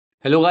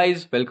Hello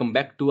guys, welcome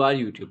back to our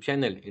YouTube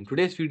channel. In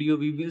today's video,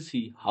 we will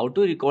see how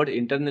to record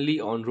internally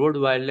on Rode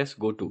Wireless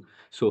Go 2.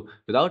 So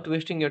without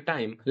wasting your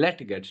time,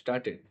 let's get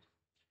started.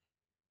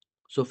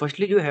 So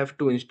firstly, you have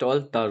to install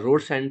the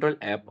Rode Central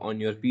app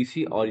on your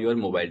PC or your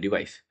mobile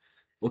device.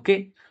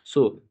 Okay,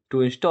 so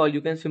to install,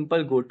 you can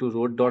simply go to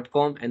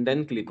rode.com and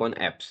then click on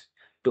apps.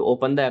 To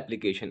open the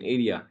application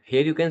area,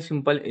 here you can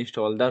simply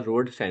install the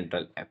Rode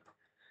Central app.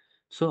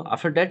 So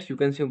after that, you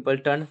can simply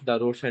turn the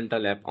Rode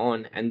Central app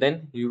on and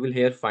then you will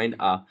here find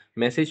a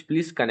message,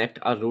 please connect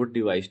a Rode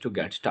device to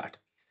get start.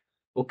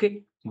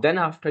 Okay, then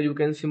after you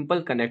can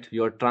simply connect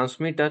your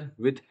transmitter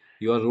with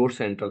your Rode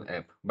Central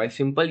app by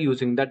simple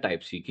using the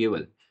Type-C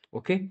cable.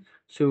 Okay,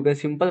 so you can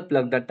simply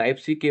plug the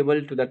Type-C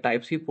cable to the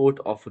Type-C port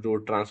of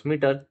Rode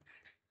transmitter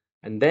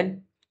and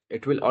then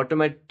it will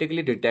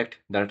automatically detect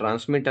the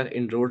transmitter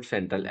in Rode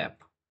Central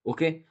app.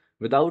 Okay,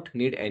 without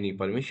need any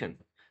permission.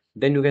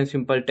 Then you can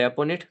simply tap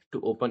on it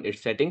to open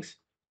its settings.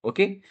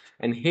 Okay,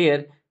 and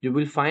here you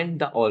will find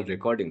the all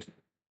recordings.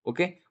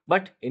 Okay,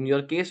 but in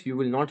your case you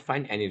will not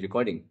find any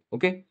recording.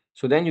 Okay,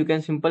 so then you can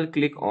simply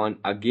click on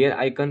a gear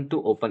icon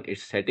to open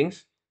its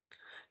settings.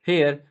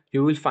 Here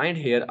you will find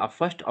here a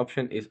first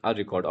option is a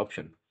record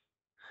option.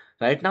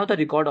 Right now the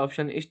record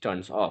option is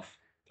turns off.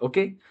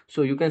 Okay,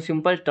 so you can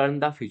simply turn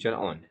the feature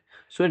on.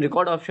 So in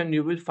record option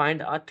you will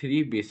find a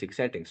three basic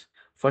settings.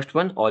 First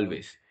one,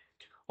 always.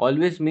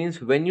 Always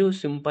means when you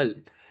simple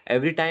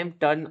every time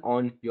turn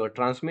on your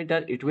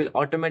transmitter, it will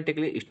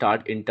automatically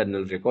start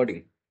internal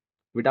recording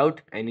without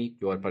any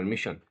your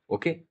permission.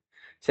 Okay,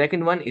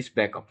 second one is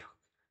backup,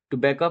 to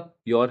back up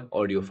your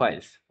audio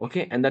files.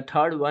 Okay, and the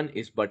third one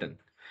is button.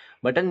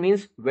 Button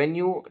means when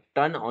you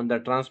turn on the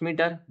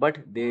transmitter but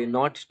they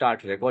not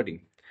start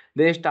recording.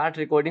 They start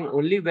recording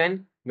only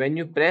when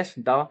you press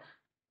the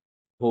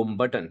home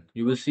button.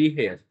 You will see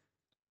here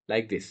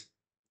like this.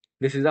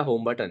 This is the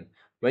home button.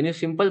 When you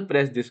simple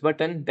press this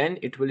button, then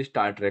it will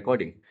start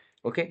recording.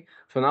 Okay,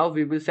 so now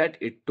we will set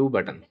it to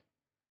button.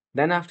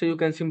 Then after you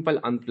can simple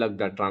unplug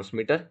the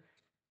transmitter.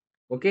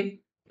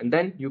 Okay, and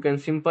then you can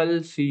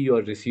simple see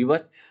your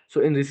receiver.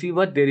 So in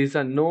receiver there is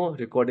a no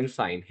recording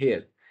sign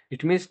here.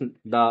 It means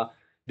there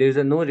is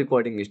a no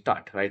recording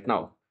start right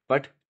now,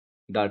 but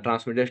the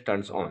transmitter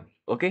turns on.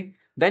 Okay,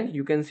 then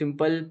you can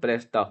simple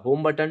press the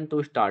home button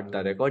to start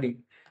the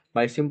recording.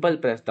 By simple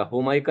press the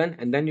home icon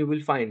and then you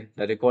will find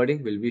the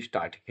recording will be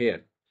start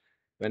here.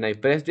 When I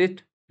pressed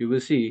it, you will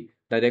see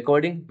the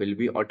recording will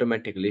be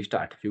automatically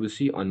start. You will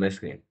see on my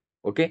screen.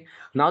 Okay.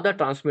 Now the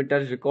transmitter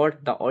record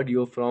the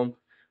audio from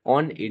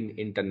on in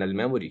internal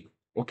memory.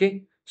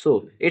 Okay.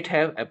 So it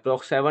have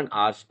approx 7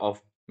 hours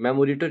of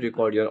memory to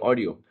record your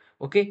audio.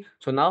 Okay.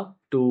 So now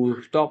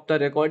to stop the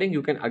recording,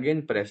 you can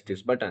again press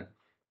this button.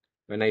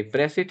 When I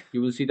press it,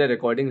 you will see the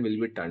recording will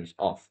be turned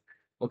off.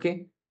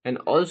 Okay. And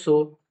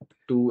also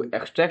to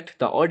extract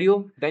the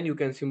audio, then you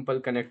can simple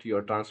connect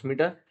your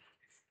transmitter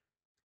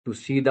to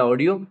see the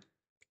audio,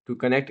 to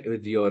connect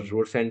with your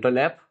Rode Central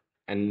app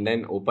and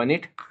then open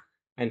it,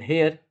 and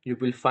here you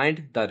will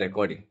find the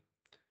recording.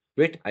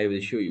 Wait, I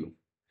will show you.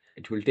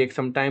 It will take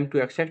some time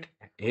to accept.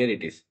 Here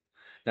it is,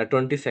 the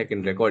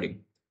 20-second recording.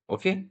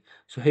 Okay,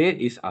 so here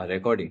is our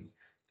recording.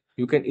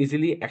 You can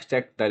easily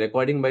extract the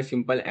recording by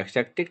simple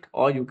extract it,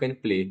 or you can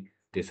play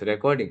this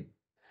recording.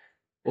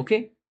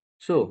 Okay,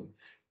 so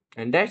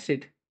and that's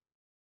it.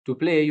 To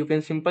play, you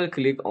can simple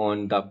click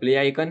on the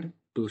play icon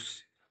to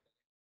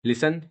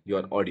listen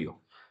your audio.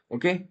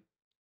 Okay,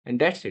 and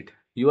that's it.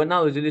 You are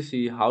now easily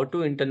see how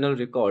to internal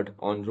record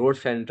on Rode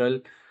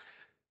Central,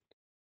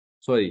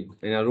 sorry,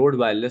 in a Rode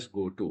Wireless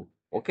Go 2.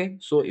 Okay,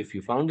 so if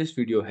you found this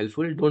video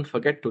helpful, don't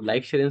forget to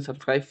like, share and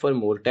subscribe for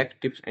more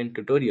tech tips and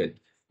tutorial.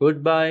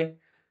 Goodbye.